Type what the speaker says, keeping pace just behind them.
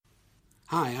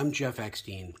Hi, I'm Jeff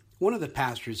Eckstein, one of the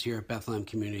pastors here at Bethlehem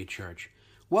Community Church.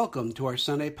 Welcome to our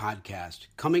Sunday podcast,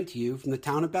 coming to you from the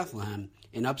town of Bethlehem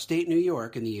in upstate New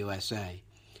York in the USA.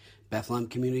 Bethlehem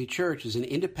Community Church is an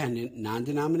independent,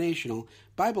 non-denominational,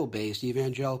 Bible-based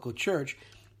evangelical church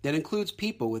that includes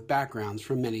people with backgrounds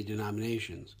from many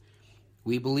denominations.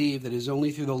 We believe that it is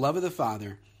only through the love of the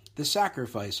Father, the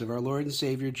sacrifice of our Lord and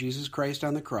Savior Jesus Christ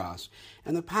on the cross,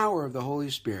 and the power of the Holy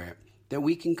Spirit that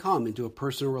we can come into a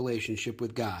personal relationship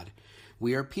with God.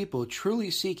 We are people truly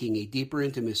seeking a deeper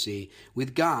intimacy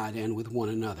with God and with one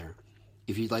another.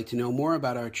 If you'd like to know more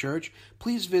about our church,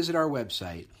 please visit our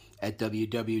website at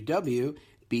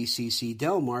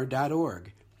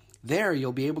www.bccdelmar.org. There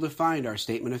you'll be able to find our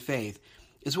statement of faith,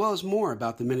 as well as more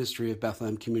about the ministry of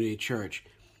Bethlehem Community Church.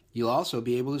 You'll also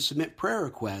be able to submit prayer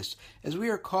requests as we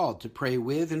are called to pray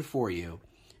with and for you.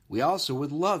 We also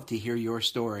would love to hear your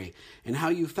story and how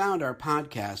you found our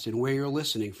podcast and where you're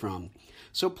listening from.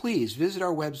 So please visit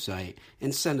our website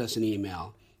and send us an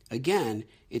email. Again,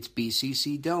 it's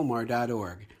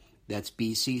bccdelmar.org. That's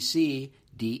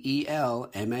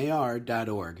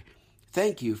bccdelmar.org.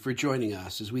 Thank you for joining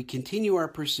us as we continue our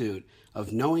pursuit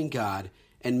of knowing God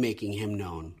and making Him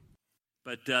known.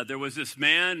 But there was this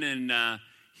man, and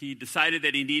he decided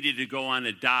that he needed to go on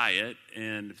a diet.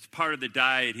 And as part of the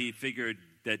diet, he figured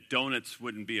that donuts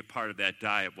wouldn't be a part of that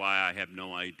diet. Why, I have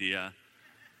no idea.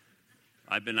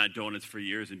 I've been on donuts for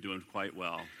years and doing quite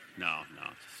well. No.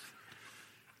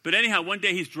 But anyhow, one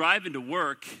day he's driving to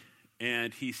work,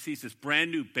 and he sees this brand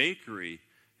new bakery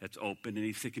that's open, and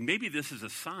he's thinking, maybe this is a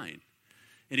sign.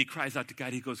 And he cries out to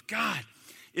God. He goes, God,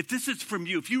 if this is from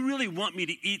you, if you really want me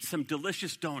to eat some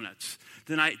delicious donuts,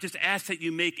 then I just ask that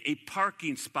you make a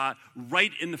parking spot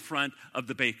right in the front of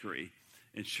the bakery.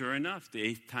 And sure enough, the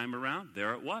 8th time around,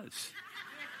 there it was.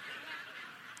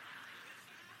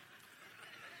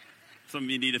 Some of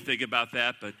you need to think about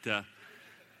that, but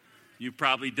you've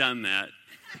probably done that.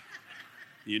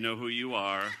 You know who you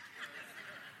are.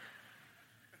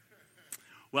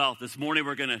 Well, this morning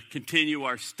we're going to continue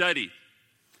our study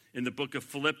in the book of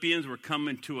Philippians. We're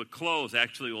coming to a close.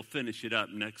 Actually, we'll finish it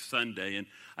up next Sunday. And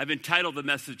I've entitled the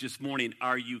message this morning,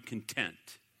 Are You Content?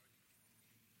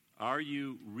 Are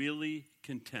you really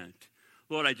content?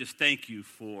 Lord, I just thank you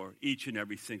for each and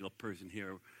every single person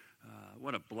here.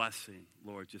 What a blessing,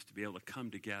 Lord, just to be able to come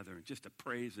together and just to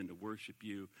praise and to worship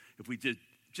you. If we did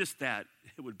just that,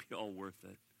 it would be all worth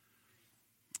it.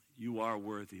 You are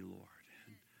worthy, Lord.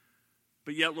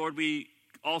 But yet, Lord, we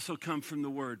also come from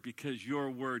the Word because your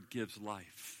Word gives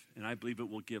life. And I believe it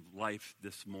will give life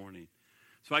this morning.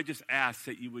 So I just ask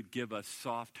that you would give us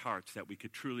soft hearts that we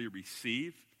could truly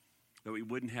receive, that we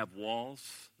wouldn't have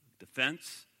walls of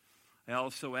defense. I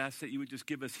also ask that you would just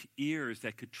give us ears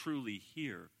that could truly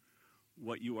hear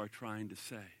what you are trying to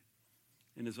say.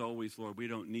 And as always, Lord, we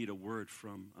don't need a word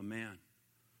from a man,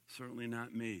 certainly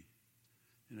not me.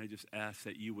 And I just ask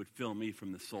that you would fill me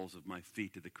from the soles of my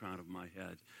feet to the crown of my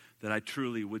head, that I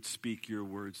truly would speak your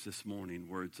words this morning,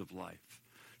 words of life.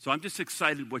 So I'm just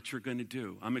excited what you're going to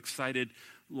do. I'm excited,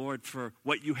 Lord, for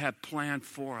what you have planned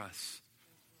for us.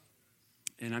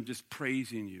 And I'm just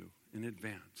praising you in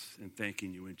advance and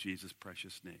thanking you in Jesus'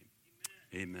 precious name.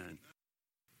 Amen.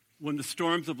 When the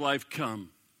storms of life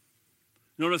come,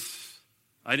 notice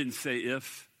I didn't say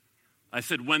if, I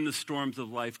said when the storms of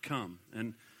life come.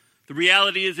 And the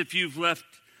reality is if you've left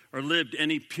or lived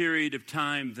any period of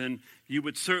time, then you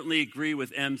would certainly agree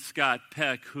with M. Scott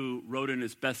Peck, who wrote in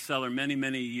his bestseller many,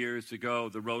 many years ago,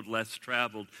 The Road Less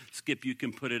Traveled. Skip, you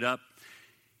can put it up.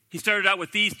 He started out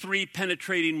with these 3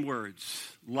 penetrating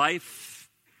words. Life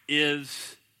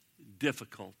is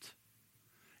difficult.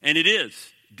 And it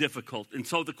is difficult. And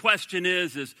so the question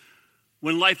is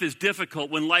when life is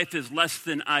difficult, when life is less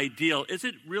than ideal, is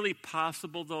it really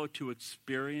possible, though, to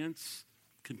experience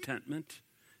contentment?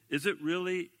 Is it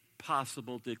really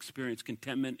possible to experience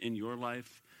contentment in your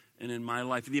life and in my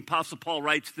life? And the Apostle Paul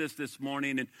writes this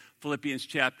morning in Philippians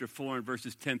chapter 4 and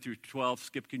verses 10 through 12.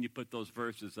 Skip, can you put those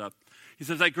verses up? He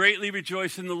says, I greatly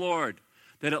rejoice in the Lord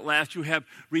that at last you have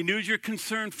renewed your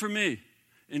concern for me.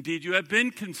 Indeed, you have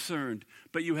been concerned,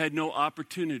 but you had no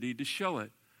opportunity to show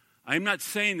it. I am not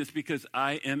saying this because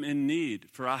I am in need,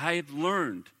 for I have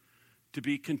learned to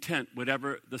be content,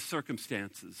 whatever the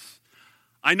circumstances.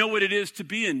 I know what it is to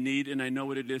be in need, and I know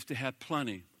what it is to have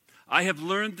plenty. I have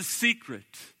learned the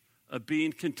secret of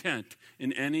being content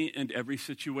in any and every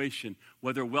situation,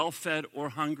 whether well-fed or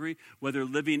hungry, whether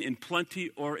living in plenty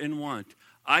or in want.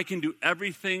 I can do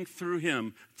everything through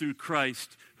him, through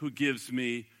Christ, who gives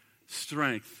me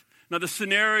strength. Now, the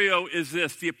scenario is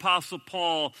this. The Apostle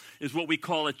Paul is what we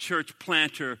call a church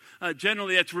planter.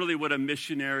 Generally, that's really what a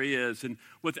missionary is. And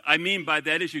what I mean by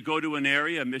that is you go to an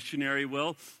area, a missionary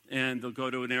will, and they'll go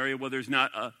to an area where there's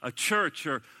not a church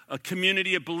or a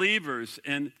community of believers,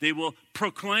 and they will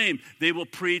proclaim, they will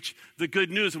preach the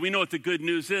good news. And we know what the good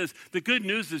news is. The good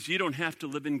news is you don't have to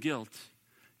live in guilt.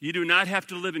 You do not have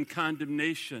to live in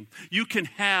condemnation. You can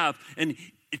have an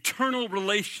eternal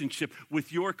relationship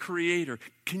with your Creator.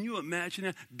 Can you imagine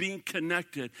that? Being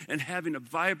connected and having a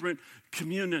vibrant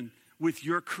communion with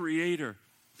your Creator.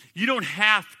 You don't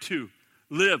have to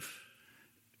live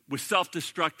with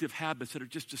self-destructive habits that are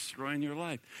just destroying your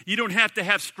life. You don't have to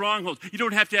have strongholds. You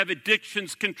don't have to have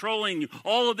addictions controlling you.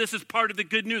 All of this is part of the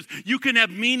good news. You can have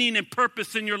meaning and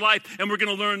purpose in your life, and we're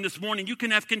going to learn this morning. You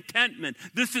can have contentment.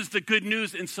 This is the good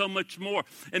news and so much more.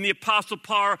 And the Apostle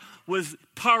Paul was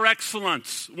par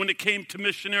excellence when it came to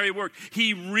missionary work.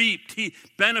 He reaped, he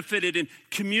benefited, and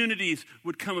communities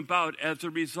would come about as a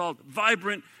result.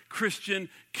 Vibrant Christian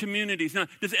communities. Now,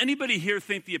 does anybody here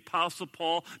think the Apostle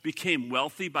Paul became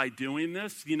wealthy by doing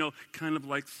this? You know, kind of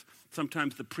like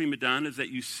sometimes the prima donnas that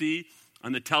you see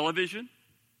on the television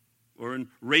or in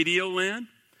Radio Land?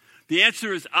 The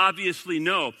answer is obviously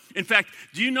no. In fact,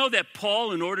 do you know that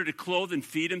Paul, in order to clothe and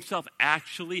feed himself,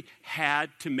 actually had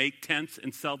to make tents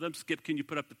and sell them? Skip, can you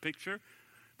put up the picture?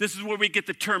 This is where we get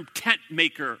the term tent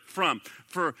maker from,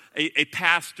 for a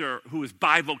pastor who is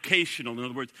bivocational. In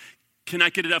other words,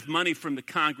 cannot get enough money from the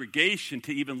congregation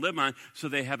to even live on, so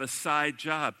they have a side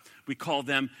job. We call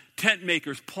them tent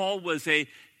makers. Paul was a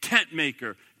tent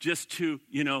maker just to,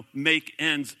 make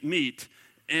ends meet.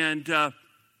 And,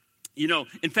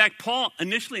 in fact, Paul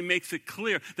initially makes it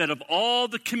clear that of all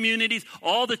the communities,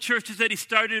 all the churches that he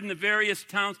started in the various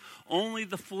towns, only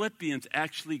the Philippians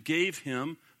actually gave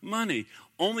him money.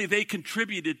 Only they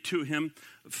contributed to him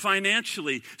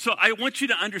financially. So I want you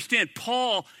to understand,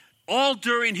 Paul, all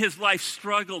during his life,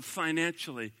 struggled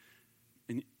financially.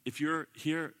 And if you're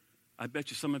here, I bet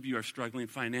you some of you are struggling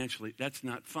financially. That's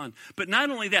not fun. But not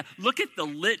only that, look at the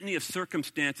litany of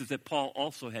circumstances that Paul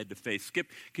also had to face. Skip,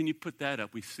 can you put that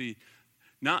up? We see.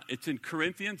 Now, it's in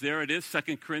Corinthians. There it is,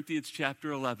 2 Corinthians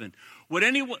chapter 11. What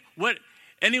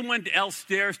anyone else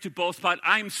dares to boast about,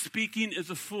 I'm speaking as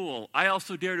a fool. I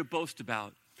also dare to boast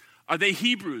about. Are they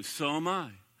Hebrews? So am I.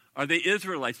 Are they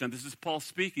Israelites? Now, this is Paul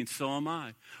speaking. So am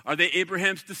I. Are they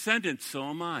Abraham's descendants? So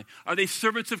am I. Are they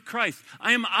servants of Christ?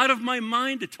 I am out of my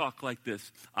mind to talk like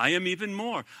this. I am even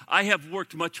more. I have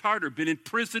worked much harder, been in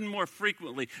prison more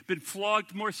frequently, been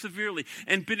flogged more severely,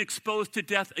 and been exposed to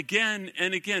death again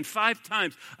and again. 5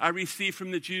 times I received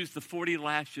from the Jews the 40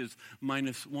 lashes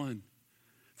minus 1.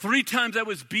 3 times I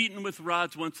was beaten with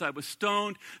rods. Once I was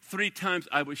stoned. 3 times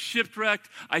I was shipwrecked.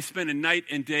 I spent a night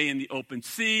and day in the open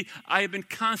sea. I have been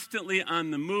constantly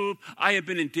on the move. I have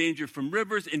been in danger from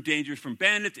rivers, in danger from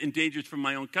bandits, in danger from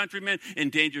my own countrymen, in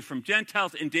danger from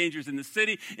Gentiles, in dangers in the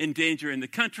city, in danger in the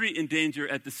country, in danger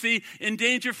at the sea, in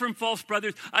danger from false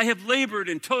brothers. I have labored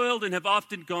and toiled and have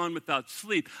often gone without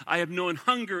sleep. I have known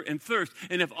hunger and thirst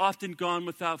and have often gone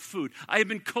without food. I have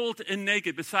been cold and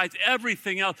naked. Besides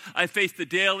everything else, I face the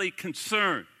daily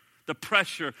concern, the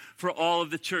pressure for all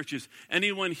of the churches.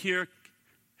 Anyone here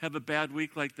have a bad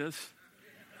week like this?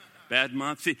 Bad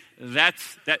month? See,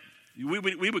 we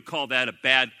would call that a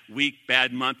bad week,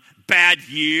 bad month, bad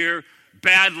year,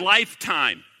 bad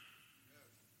lifetime.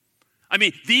 I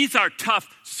mean, these are tough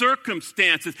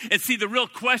circumstances. And see, the real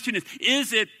question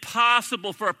is it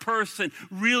possible for a person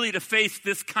really to face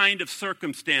this kind of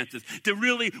circumstances? To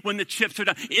really, when the chips are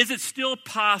down, is it still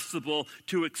possible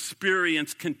to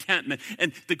experience contentment?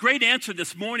 And the great answer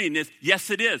this morning is, yes,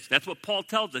 it is. That's what Paul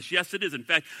tells us. Yes, it is. In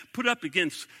fact, put up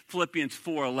against Philippians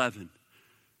 4:11.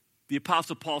 The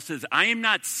Apostle Paul says, I am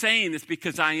not saying this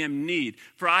because I am in need,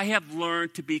 for I have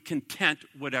learned to be content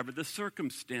whatever the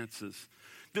circumstances.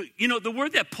 The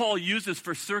word that Paul uses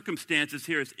for circumstances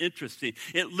here is interesting.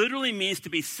 It literally means to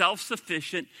be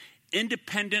self-sufficient,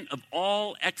 independent of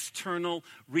all external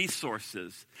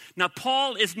resources. Now,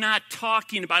 Paul is not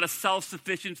talking about a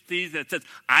self-sufficiency that says,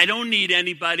 I don't need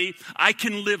anybody. I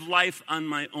can live life on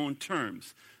my own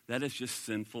terms. That is just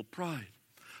sinful pride.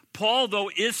 Paul,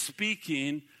 though, is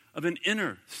speaking of an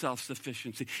inner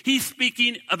self-sufficiency. He's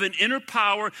speaking of an inner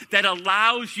power that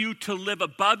allows you to live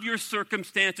above your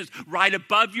circumstances, right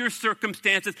above your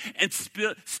circumstances, and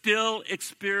still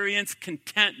experience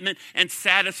contentment and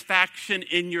satisfaction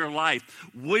in your life.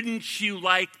 Wouldn't you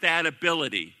like that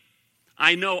ability?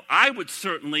 I know I would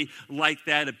certainly like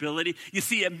that ability. You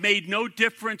see, it made no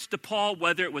difference to Paul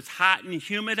whether it was hot and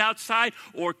humid outside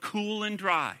or cool and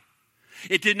dry.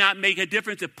 It did not make a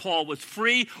difference if Paul was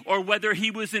free or whether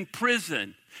he was in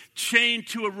prison, chained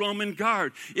to a Roman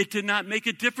guard. It did not make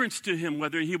a difference to him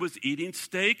whether he was eating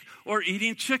steak or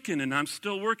eating chicken, and I'm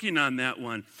still working on that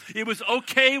one. It was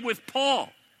okay with Paul.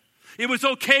 It was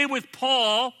okay with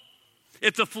Paul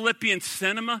if the Philippians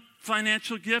sent him a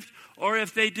financial gift or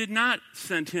if they did not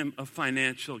send him a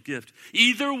financial gift.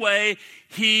 Either way,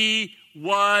 he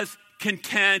was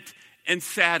content and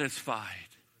satisfied.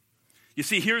 You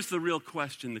see, here's the real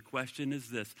question. The question is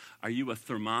this: are you a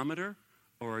thermometer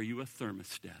or are you a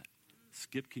thermostat?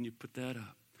 Skip, can you put that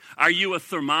up? Are you a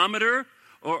thermometer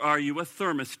or are you a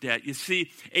thermostat? You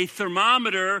see, a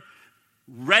thermometer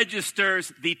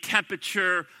registers the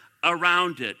temperature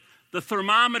around it. The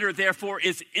thermometer, therefore,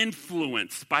 is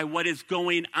influenced by what is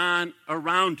going on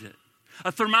around it.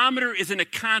 A thermometer is in a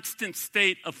constant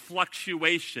state of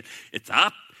fluctuation. It's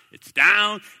up, it's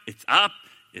down, it's up,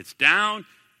 it's down.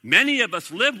 Many of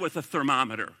us live with a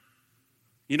thermometer.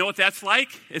 You know what that's like?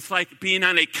 It's like being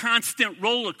on a constant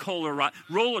roller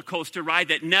coaster ride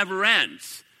that never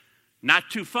ends. Not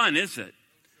too fun, is it?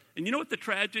 And you know what the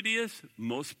tragedy is?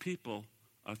 Most people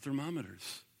are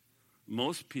thermometers.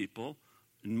 Most people,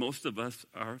 and most of us,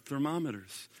 are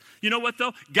thermometers. You know what,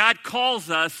 though? God calls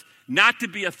us not to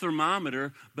be a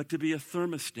thermometer, but to be a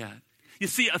thermostat. You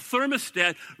see, a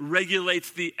thermostat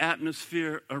regulates the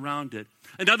atmosphere around it.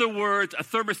 In other words, a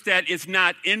thermostat is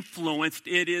not influenced,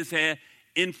 it is an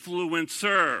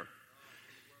influencer.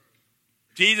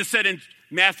 Jesus said in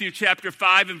Matthew chapter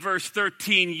 5 and verse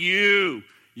 13,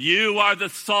 you are the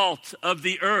salt of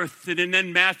the earth. And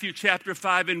then Matthew chapter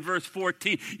 5 and verse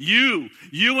 14, you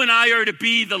and I are to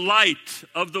be the light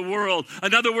of the world.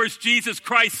 In other words, Jesus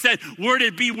Christ said, we're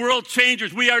to be world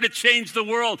changers. We are to change the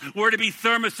world. We're to be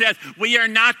thermostats. We are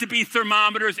not to be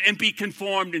thermometers and be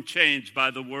conformed and changed by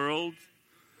the world.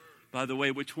 By the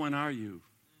way, which one are you?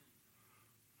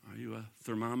 Are you a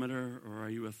thermometer or are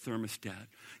you a thermostat?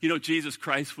 You know, Jesus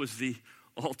Christ was the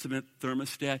ultimate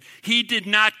thermostat. He did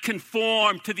not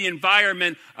conform to the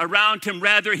environment around him.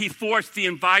 Rather, he forced the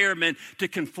environment to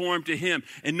conform to him.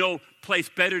 And no place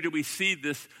better do we see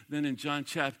this than in John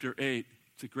chapter 8.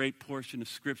 It's a great portion of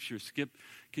Scripture. Skip,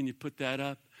 can you put that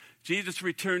up? Jesus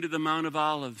returned to the Mount of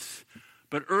Olives.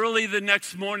 But early the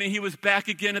next morning, he was back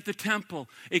again at the temple.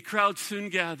 A crowd soon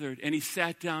gathered, and he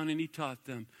sat down and he taught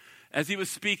them. As he was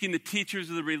speaking, the teachers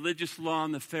of the religious law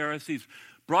and the Pharisees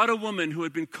brought a woman who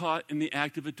had been caught in the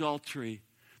act of adultery.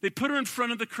 They put her in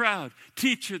front of the crowd.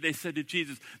 Teacher, they said to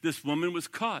Jesus, this woman was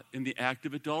caught in the act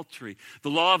of adultery. The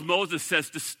law of Moses says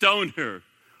to stone her.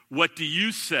 What do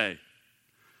you say?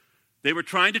 They were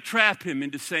trying to trap him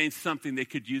into saying something they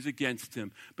could use against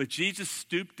him. But Jesus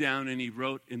stooped down and he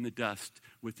wrote in the dust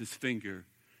with his finger.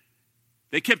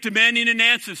 They kept demanding an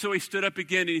answer, so he stood up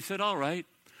again and he said, all right,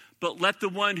 but let the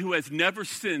one who has never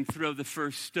sinned throw the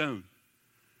first stone.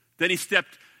 Then he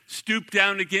stooped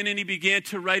down again and he began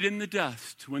to write in the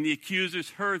dust. When the accusers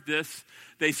heard this,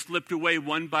 they slipped away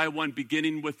one by one,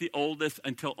 beginning with the oldest,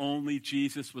 until only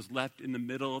Jesus was left in the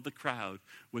middle of the crowd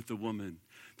with the woman.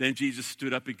 Then Jesus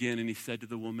stood up again and he said to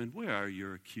the woman, where are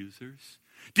your accusers?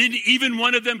 Didn't even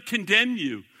one of them condemn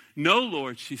you? No,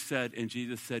 Lord, she said. And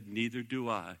Jesus said, neither do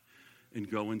I. And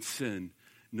go and sin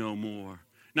no more.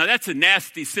 Now, that's a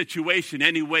nasty situation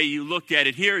any way you look at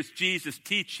it. Here is Jesus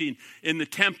teaching in the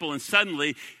temple, and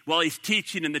suddenly, while he's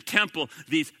teaching in the temple,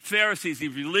 these Pharisees,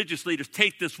 these religious leaders,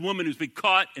 take this woman who's been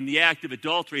caught in the act of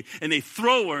adultery, and they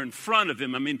throw her in front of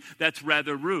him. I mean, that's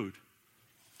rather rude.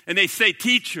 And they say,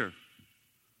 teacher,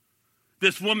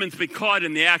 this woman's been caught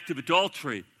in the act of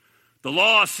adultery. The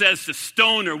law says to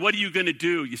stone her. What are you going to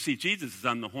do? You see, Jesus is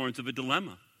on the horns of a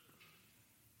dilemma.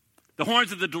 The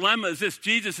horns of the dilemma is this: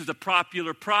 Jesus is a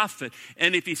popular prophet,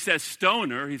 and if he says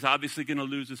stone her, he's obviously going to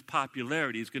lose his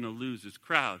popularity. He's going to lose his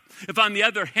crowd. If, on the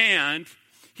other hand,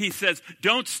 he says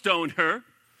don't stone her,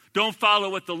 don't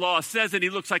follow what the law says, and he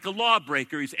looks like a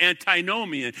lawbreaker. He's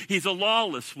antinomian. He's a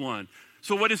lawless one.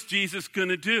 So what is Jesus going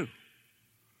to do?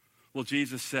 Well,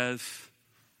 Jesus says,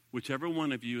 whichever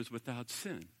one of you is without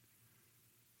sin,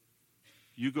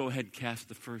 you go ahead and cast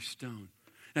the first stone.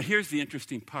 Now, here's the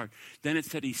interesting part. Then it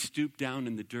said he stooped down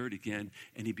in the dirt again,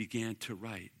 and he began to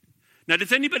write. Now,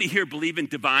 does anybody here believe in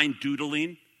divine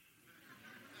doodling?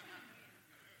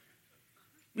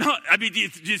 No, I mean, do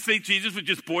you think Jesus was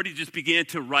just bored? He just began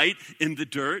to write in the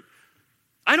dirt?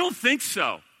 I don't think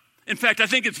so. In fact, I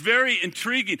think it's very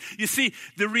intriguing. You see,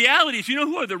 the reality is, you know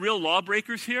who are the real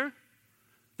lawbreakers here?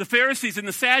 The Pharisees and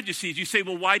the Sadducees. You say,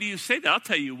 well, why do you say that? I'll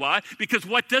tell you why. Because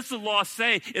what does the law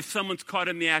say if someone's caught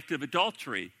in the act of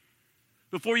adultery?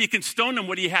 Before you can stone them,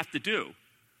 what do you have to do?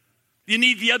 You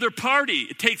need the other party.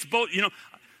 It takes both,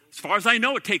 As far as I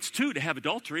know, it takes two to have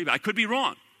adultery, but I could be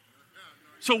wrong.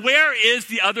 So where is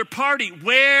the other party?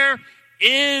 Where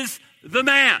is the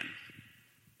man?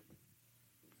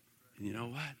 And you know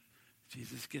what?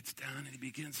 Jesus gets down and he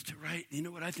begins to write. You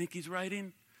know what I think he's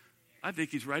writing? I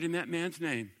think he's writing that man's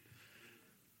name.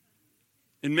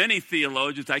 And many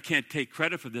theologians, I can't take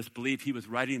credit for this, believe he was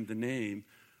writing the name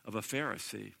of a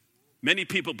Pharisee. Many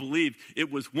people believe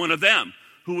it was one of them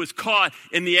who was caught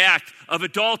in the act of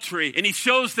adultery, and he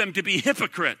shows them to be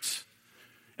hypocrites.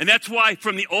 And that's why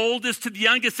from the oldest to the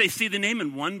youngest, they see the name,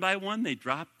 and one by one, they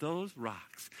drop those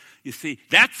rocks. You see,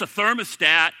 that's a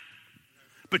thermostat.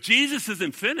 But Jesus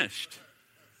isn't finished.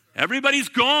 Everybody's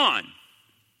gone.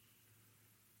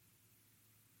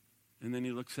 And then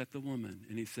he looks at the woman,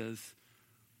 and he says,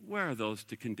 where are those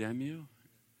to condemn you?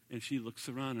 And she looks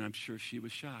around, and I'm sure she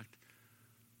was shocked.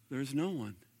 There's no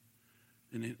one.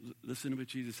 And listen to what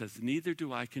Jesus says. Neither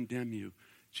do I condemn you.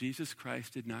 Jesus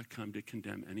Christ did not come to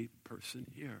condemn any person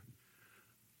here.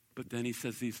 But then he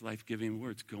says these life-giving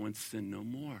words, go and sin no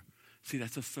more. See,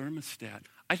 that's a thermostat.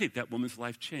 I think that woman's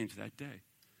life changed that day.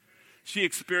 She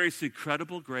experienced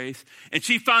incredible grace, and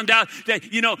she found out that,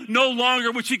 no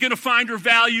longer was she going to find her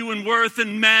value and worth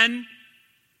in men.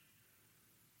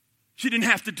 She didn't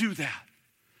have to do that.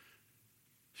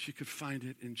 She could find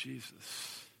it in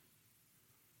Jesus.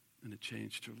 And it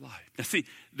changed her life. Now see,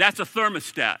 that's a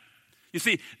thermostat. You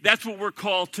see, that's what we're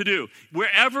called to do.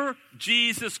 Wherever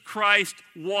Jesus Christ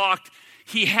walked,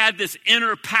 he had this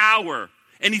inner power.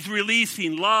 And he's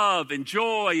releasing love and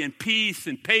joy and peace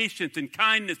and patience and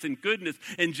kindness and goodness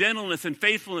and gentleness and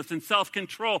faithfulness and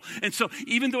self-control. And so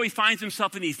even though he finds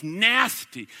himself in these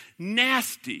nasty,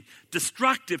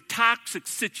 destructive, toxic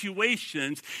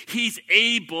situations, he's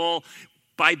able,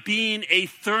 by being a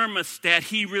thermostat,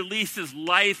 he releases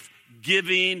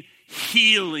life-giving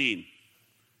healing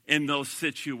in those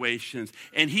situations.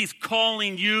 And he's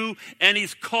calling you and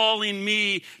he's calling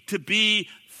me to be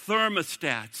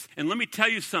thermostats. And let me tell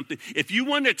you something. If you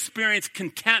want to experience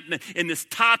contentment in this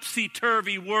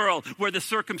topsy-turvy world where the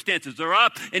circumstances are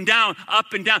up and down,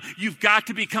 you've got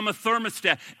to become a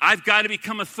thermostat. I've got to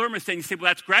become a thermostat. And you say, well,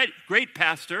 that's great,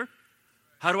 Pastor.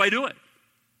 How do I do it?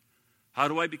 How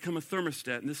do I become a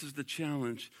thermostat? And this is the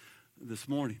challenge this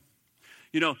morning.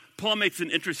 Paul makes an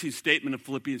interesting statement in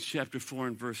Philippians chapter 4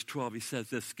 and verse 12. He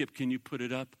says this. Skip, can you put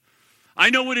it up? I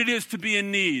know what it is to be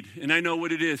in need, and I know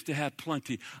what it is to have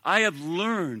plenty. I have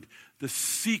learned the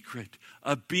secret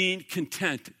of being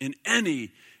content in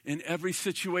any and every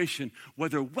situation,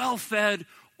 whether well-fed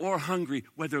or hungry,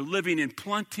 whether living in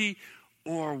plenty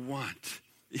or want.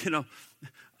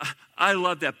 I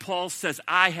love that. Paul says,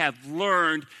 I have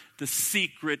learned the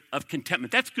secret of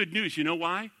contentment. That's good news. You know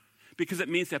why? Because it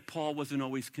means that Paul wasn't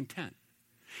always content.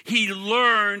 He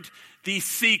learned the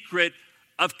secret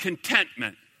of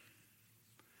contentment.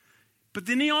 But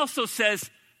then he also says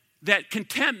that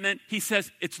contentment, he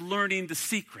says, it's learning the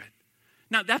secret.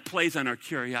 Now, that plays on our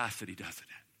curiosity, doesn't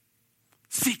it?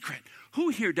 Secret. Who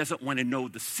here doesn't want to know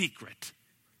the secret?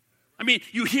 I mean,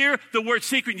 you hear the word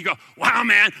secret and you go, wow,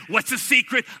 man, what's the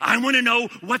secret? I want to know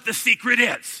what the secret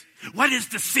is. What is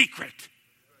the secret?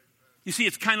 You see,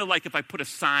 it's kind of like if I put a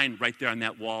sign right there on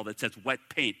that wall that says, wet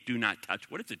paint, do not touch.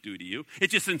 What does it do to you? It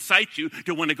just incites you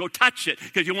to want to go touch it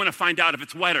because you want to find out if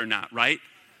it's wet or not, right?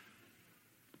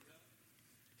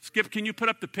 Skip, can you put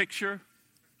up the picture?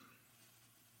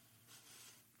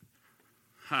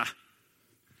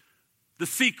 The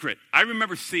Secret. I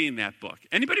remember seeing that book.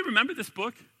 Anybody remember this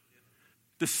book?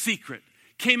 The Secret.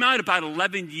 Came out about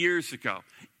 11 years ago.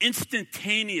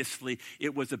 Instantaneously,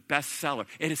 it was a bestseller.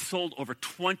 It has sold over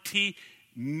 20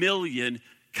 million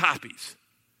copies.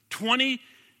 20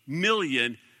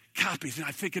 million copies. And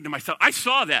I'm thinking to myself, I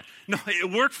saw that. No, it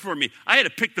worked for me. I had to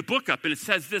pick the book up, and it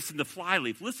says this in the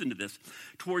flyleaf. Listen to this.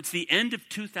 Towards the end of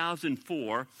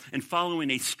 2004, and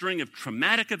following a string of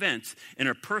traumatic events in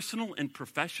her personal and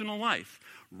professional life,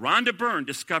 Rhonda Byrne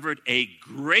discovered a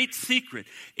great secret,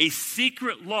 a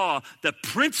secret law, the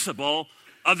principle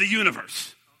of the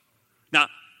universe. Now,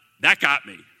 that got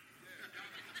me.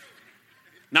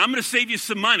 Now, I'm going to save you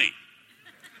some money.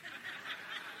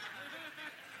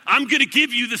 I'm going to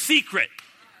give you the secret.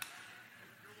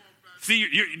 See,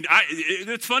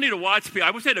 it's funny to watch people.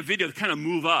 I wish I had a video to kind of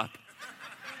move up.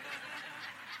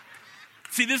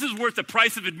 See, this is worth the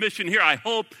price of admission here. I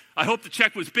hope the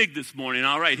check was big this morning.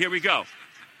 All right, here we go.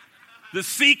 The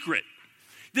Secret.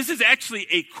 This is actually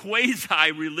a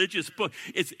quasi-religious book.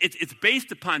 It's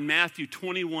based upon Matthew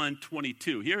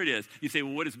 21:22. Here it is. You say,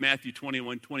 well, what is Matthew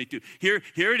 21:22? Here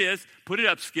it is. Put it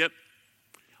up, Skip.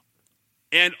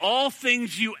 And all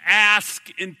things you ask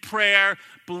in prayer,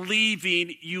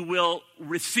 believing you will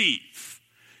receive.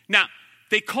 Now,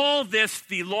 they call this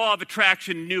the law of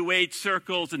attraction in New Age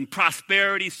circles and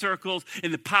prosperity circles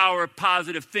and the power of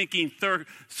positive thinking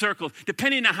circles.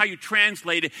 Depending on how you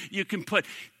translate it, you can put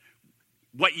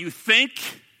what you think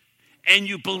and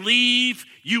you believe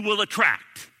you will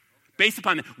attract. Based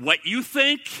upon that, what you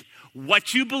think,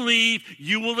 what you believe,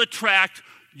 you will attract,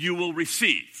 you will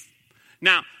receive.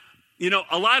 Now,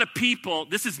 a lot of people,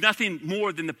 this is nothing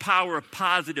more than the power of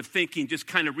positive thinking, just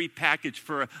kind of repackaged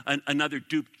for another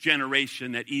duped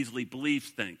generation that easily believes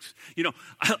things.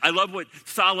 I love what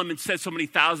Solomon said so many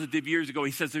thousands of years ago.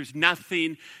 He says there's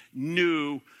nothing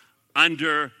new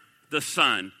under the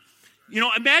sun.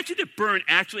 Imagine if Byrne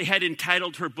actually had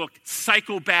entitled her book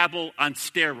Psychobabble on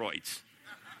Steroids.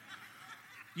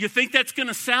 You think that's going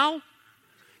to sell?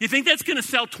 You think that's going to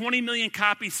sell 20 million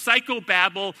copies?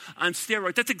 Psychobabble on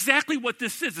steroids. That's exactly what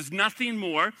this is. It's nothing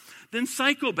more than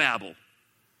psychobabble.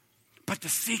 But the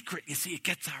secret, you see, it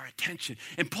gets our attention.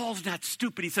 And Paul's not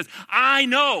stupid. He says, I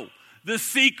know the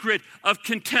secret of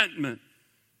contentment.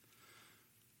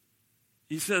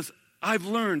 He says, I've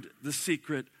learned the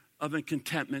secret of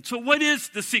contentment. So what is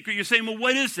the secret? You're saying, well,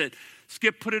 what is it?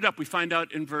 Skip, put it up. We find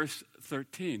out in verse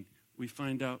 13. We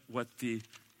find out what the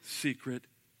secret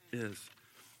is.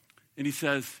 And he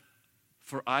says,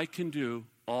 for I can do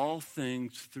all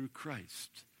things through Christ.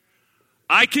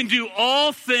 I can do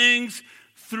all things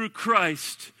through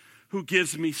Christ who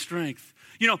gives me strength.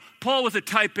 Paul was a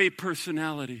type A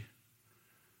personality.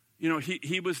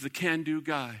 He was the can-do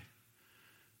guy.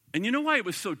 And you know why it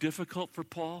was so difficult for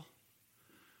Paul?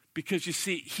 Because you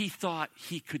see, he thought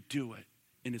he could do it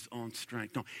in his own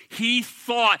strength. No, he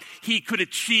thought he could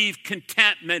achieve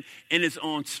contentment in his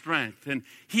own strength. And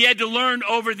he had to learn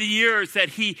over the years that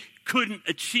he couldn't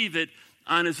achieve it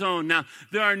on his own. Now,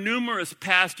 there are numerous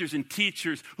pastors and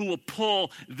teachers who will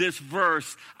pull this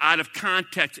verse out of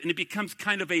context, and it becomes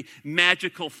kind of a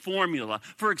magical formula.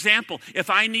 For example,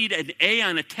 if I need an A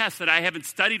on a test that I haven't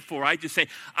studied for, I just say,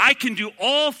 I can do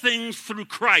all things through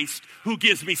Christ who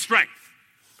gives me strength.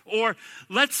 Or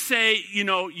let's say,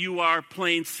 you are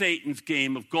playing Satan's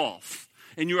game of golf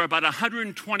and you're about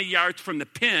 120 yards from the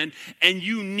pin and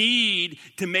you need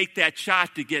to make that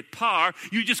shot to get par.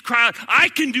 You just cry out, I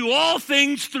can do all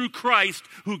things through Christ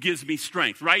who gives me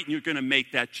strength, right? And you're going to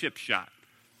make that chip shot.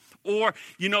 Or,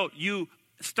 you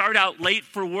start out late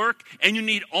for work and you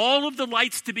need all of the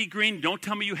lights to be green. Don't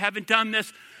tell me you haven't done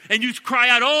this. And you cry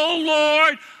out, oh,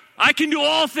 Lord, I can do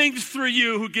all things through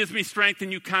you who gives me strength,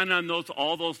 and you count on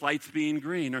all those lights being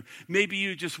green. Or maybe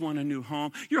you just want a new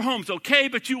home. Your home's okay,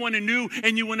 but you want a new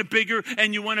and you want a bigger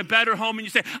and you want a better home. And you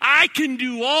say, I can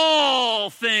do all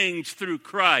things through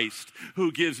Christ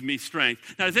who gives me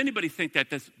strength. Now, does anybody think that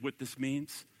that's what this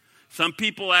means? Some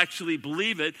people actually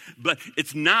believe it, but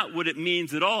it's not what it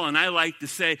means at all. And I like to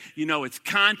say, it's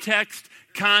context,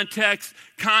 context,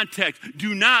 context.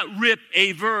 Do not rip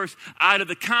a verse out of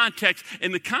the context.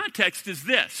 And the context is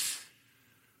this.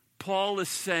 Paul is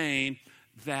saying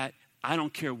that I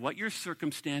don't care what your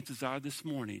circumstances are this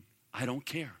morning. I don't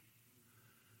care.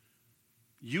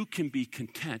 You can be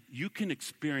content. You can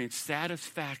experience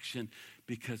satisfaction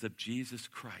because of Jesus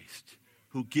Christ,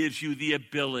 who gives you the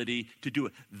ability to do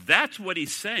it. That's what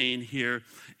he's saying here,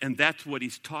 and that's what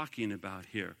he's talking about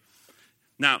here.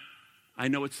 Now, I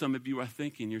know what some of you are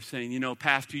thinking. You're saying,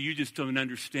 Pastor, you just don't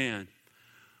understand.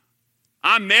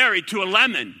 I'm married to a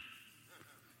lemon.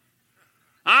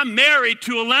 I'm married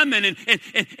to a lemon,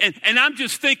 and I'm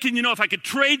just thinking, if I could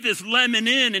trade this lemon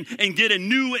in and get a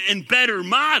new and better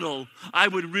model, I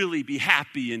would really be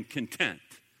happy and content.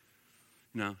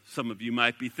 Now, some of you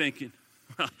might be thinking,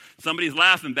 somebody's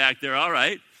laughing back there, all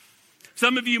right.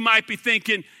 Some of you might be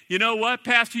thinking, you know what,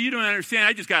 Pastor, you don't understand.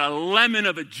 I just got a lemon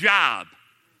of a job.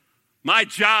 My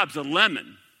job's a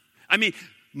lemon. I mean,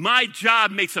 my job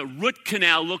makes a root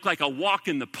canal look like a walk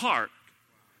in the park.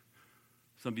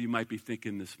 Some of you might be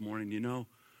thinking this morning,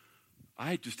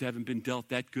 I just haven't been dealt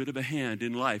that good of a hand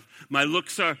in life. My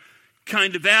looks are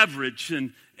kind of average,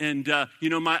 and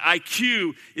my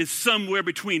IQ is somewhere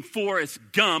between Forrest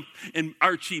Gump and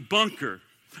Archie Bunker.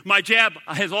 My job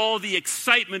has all the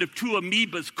excitement of two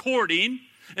amoebas courting,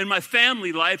 and my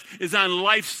family life is on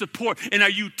life support. And are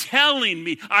you telling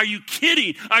me, are you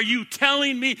kidding? Are you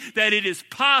telling me that it is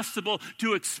possible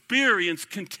to experience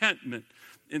contentment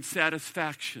and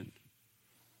satisfaction?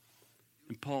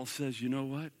 And Paul says, you know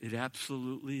what? It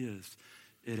absolutely is.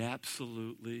 It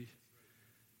absolutely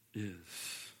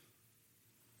is.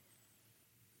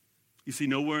 You see,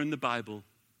 nowhere in the Bible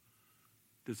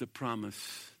there's a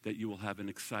promise that you will have an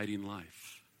exciting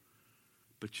life.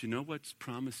 But you know what's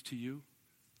promised to you?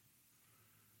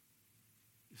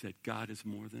 Is that God is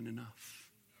more than enough.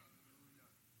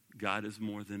 God is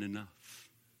more than enough.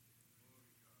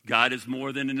 God is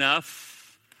more than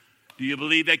enough. Do you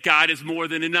believe that God is more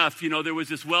than enough? You know, there was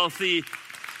this wealthy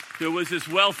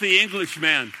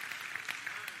Englishman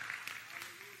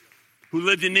who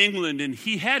lived in England, and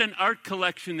he had an art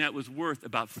collection that was worth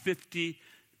about $50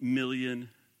 million.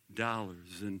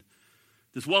 And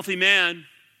this wealthy man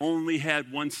only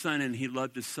had one son, and he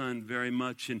loved his son very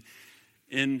much. And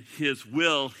in his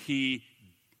will, he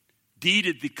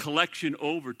deeded the collection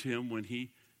over to him when he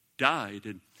died.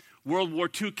 And World War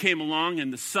II came along,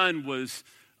 and the son was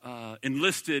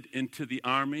enlisted into the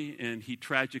army, and he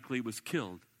tragically was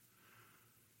killed.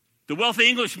 The wealthy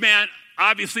Englishman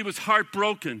obviously was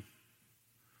heartbroken,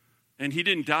 and he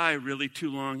didn't die really too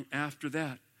long after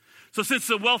that. So since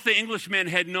the wealthy Englishman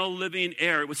had no living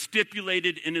heir, it was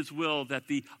stipulated in his will that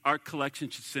the art collection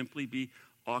should simply be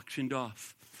auctioned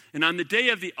off. And on the day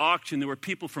of the auction, there were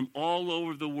people from all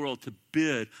over the world to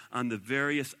bid on the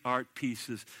various art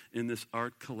pieces in this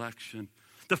art collection.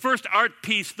 The first art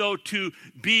piece, though, to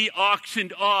be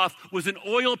auctioned off was an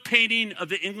oil painting of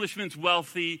the Englishman's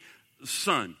wealthy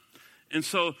son. And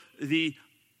so the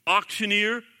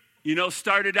auctioneer,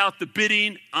 started out the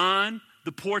bidding on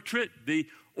the portrait, the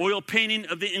oil painting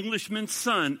of the Englishman's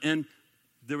son, and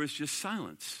there was just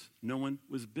silence. No one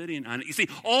was bidding on it. You see,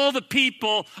 all the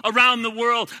people around the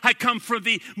world had come for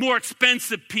the more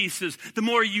expensive pieces, the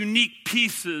more unique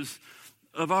pieces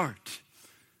of art.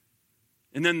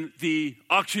 And then the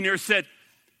auctioneer said,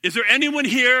 "Is there anyone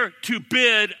here to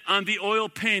bid on the oil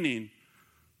painting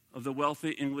of the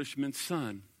wealthy Englishman's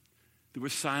son?" There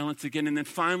was silence again, and then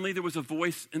finally there was a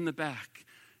voice in the back.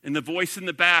 And the voice in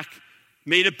the back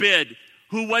made a bid.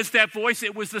 Who was that voice?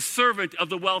 It was the servant of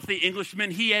the wealthy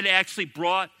Englishman. He had actually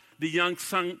brought the young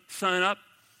son up,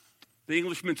 the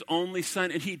Englishman's only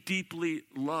son, and he deeply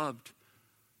loved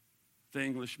the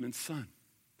Englishman's son.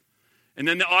 And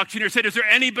then the auctioneer said, "Is there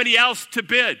anybody else to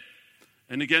bid?"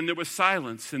 And again, there was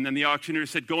silence. And then the auctioneer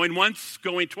said, "Going once,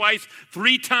 going twice,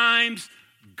 3 times,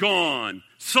 gone.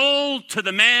 Sold to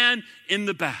the man in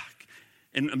the back."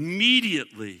 And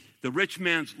immediately, the rich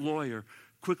man's lawyer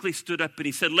quickly stood up and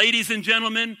he said, "Ladies and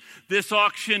gentlemen, this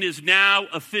auction is now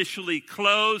officially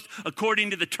closed.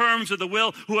 According to the terms of the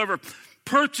will, whoever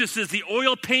purchases the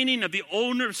oil painting of the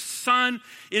owner's son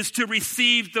is to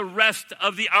receive the rest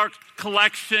of the art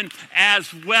collection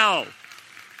as well."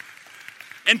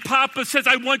 And Papa says,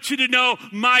 "I want you to know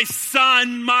my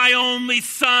son, my only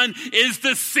son, is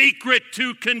the secret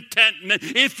to contentment.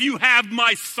 If you have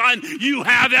my son, you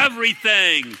have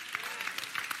everything."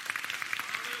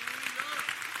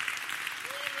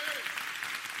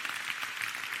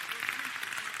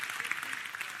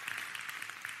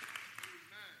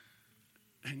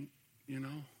 And,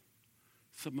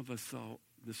 some of us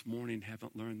this morning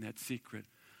haven't learned that secret.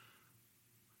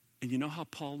 And you know how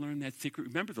Paul learned that secret?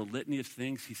 Remember the litany of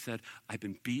things? He said, "I've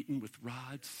been beaten with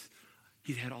rods."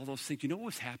 He had all those things. You know what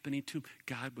was happening to him?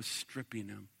 God was stripping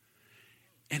him.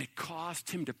 And it caused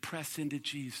him to press into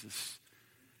Jesus.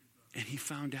 And he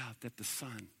found out that the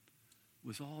Son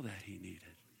was all that he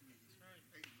needed.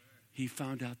 He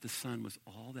found out the Son was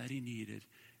all that he needed,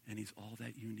 and he's all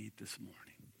that you need this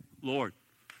morning. Lord,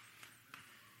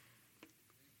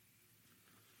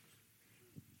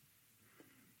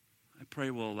 I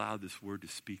pray we'll allow this word to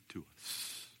speak to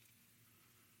us.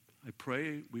 I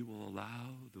pray we will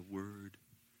allow the word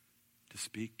to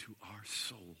speak to our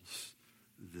souls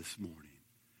this morning,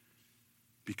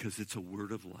 because it's a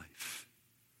word of life.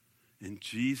 And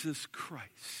Jesus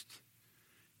Christ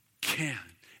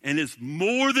can and is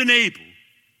more than able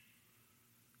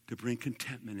to bring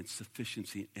contentment and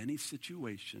sufficiency in any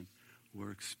situation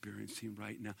we're experiencing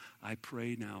right now. I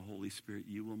pray now, Holy Spirit,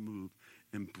 you will move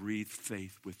and breathe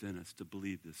faith within us to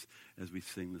believe this as we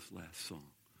sing this last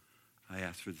song. I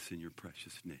ask for this in your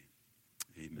precious name.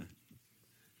 Amen.